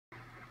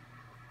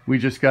We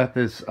just got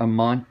this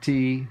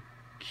Amantii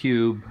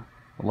Cube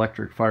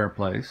electric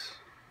fireplace,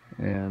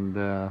 and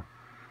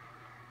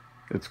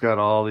it's got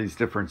all these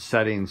different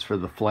settings for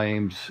the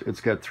flames. It's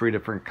got 3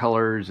 different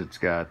colors. It's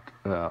got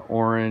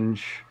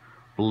orange,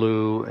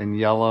 blue, and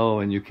yellow,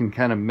 and you can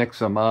kind of mix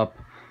them up.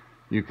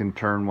 You can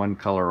turn one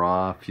color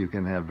off. You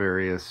can have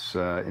various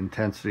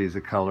intensities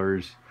of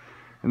colors.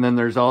 And then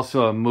there's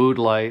also a mood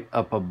light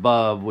up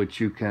above,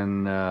 which you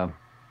can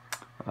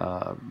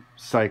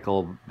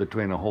cycle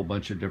between a whole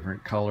bunch of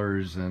different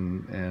colors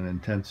and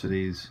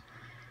intensities.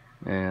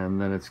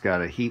 And then it's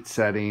got a heat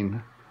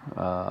setting.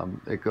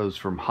 It goes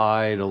from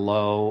high to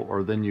low,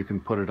 or then you can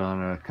put it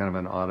on a kind of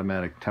an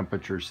automatic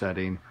temperature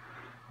setting.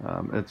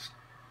 It's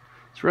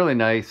really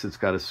nice. It's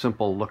got a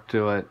simple look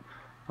to it.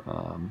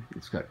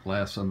 It's got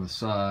glass on the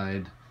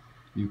side.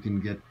 You can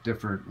get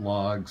different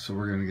logs, so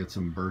we're going to get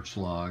some birch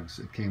logs.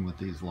 It came with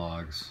these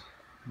logs,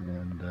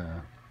 and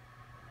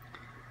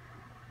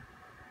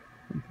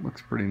it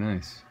looks pretty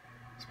nice,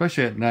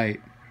 especially at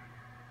night.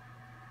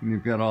 And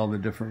you've got all the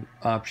different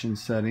option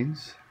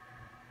settings.